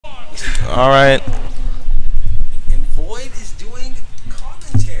All right. And Void is doing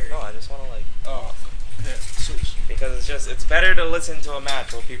commentary. No, I just want to like. Oh, yeah, switch. Because it's better to listen to a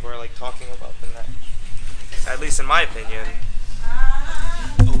match where people are like talking about the match. At least in my opinion.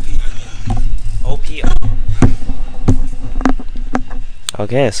 OP.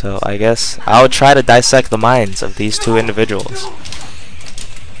 Okay, so I guess I'll try to dissect the minds of these two individuals.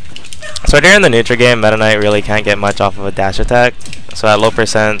 So during the neutral game, Meta Knight really can't get much off of a dash attack. So at low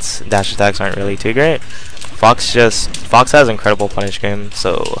percents, dash attacks aren't really too great. Fox has incredible punish game,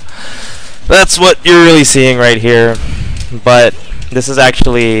 so that's what you're really seeing right here. But this is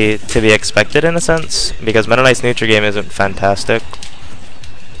actually to be expected in a sense, because Meta Knight's neutral game isn't fantastic.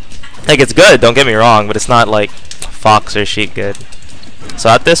 Like, it's good, don't get me wrong, but it's not like Fox or Sheik good. So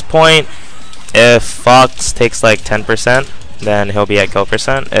at this point, if Fox takes like 10%, then he'll be at kill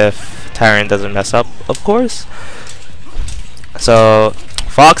percent if Tyrant doesn't mess up, of course. So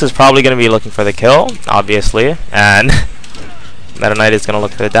Fox is probably going to be looking for the kill, obviously, and Meta Knight is going to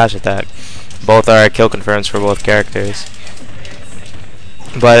look for the dash attack. Both are kill confirms for both characters.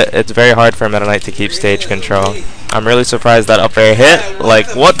 But it's very hard for Meta Knight to keep stage control. I'm really surprised that up air hit.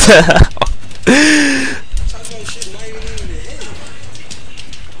 Like, what the hell?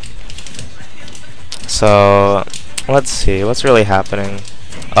 So, let's see. What's really happening?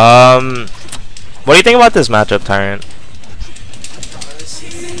 What do you think about this matchup, Tyrant? Honestly,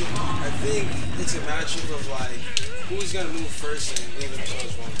 I think it's a matchup of like who's gonna move first and leave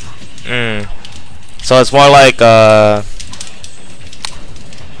themselves one. So it's more like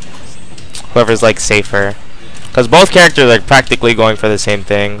whoever's like safer, because both characters are practically going for the same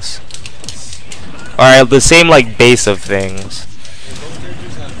things, or the same like base of things. And both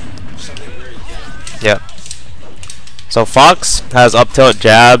characters have something very good. Yep. So Fox has up tilt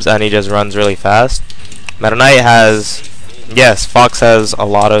jabs and he just runs really fast. Meta Knight has, yes, Fox has a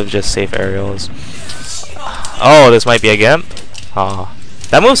lot of just safe aerials. Oh, this might be a gimp. Ah,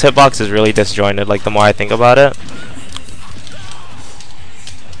 that move's hitbox is really disjointed. Like, the more I think about it.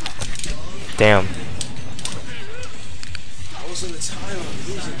 Damn. I was in the time of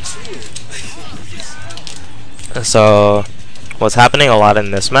losing to it. So what's happening a lot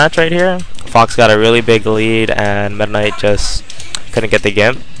in this match right here? Fox got a really big lead and Meta Knight just couldn't get the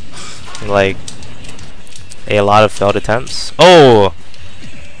gimp. Like, a lot of failed attempts. Oh!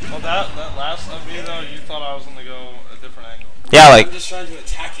 Well, that last of me though, you thought I was gonna go a different angle. Yeah, like, I'm just trying to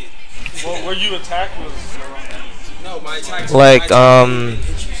attack it. Well, where you attacked was the wrong angle. No, my attack. like, hit you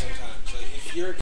sometimes. Like if you're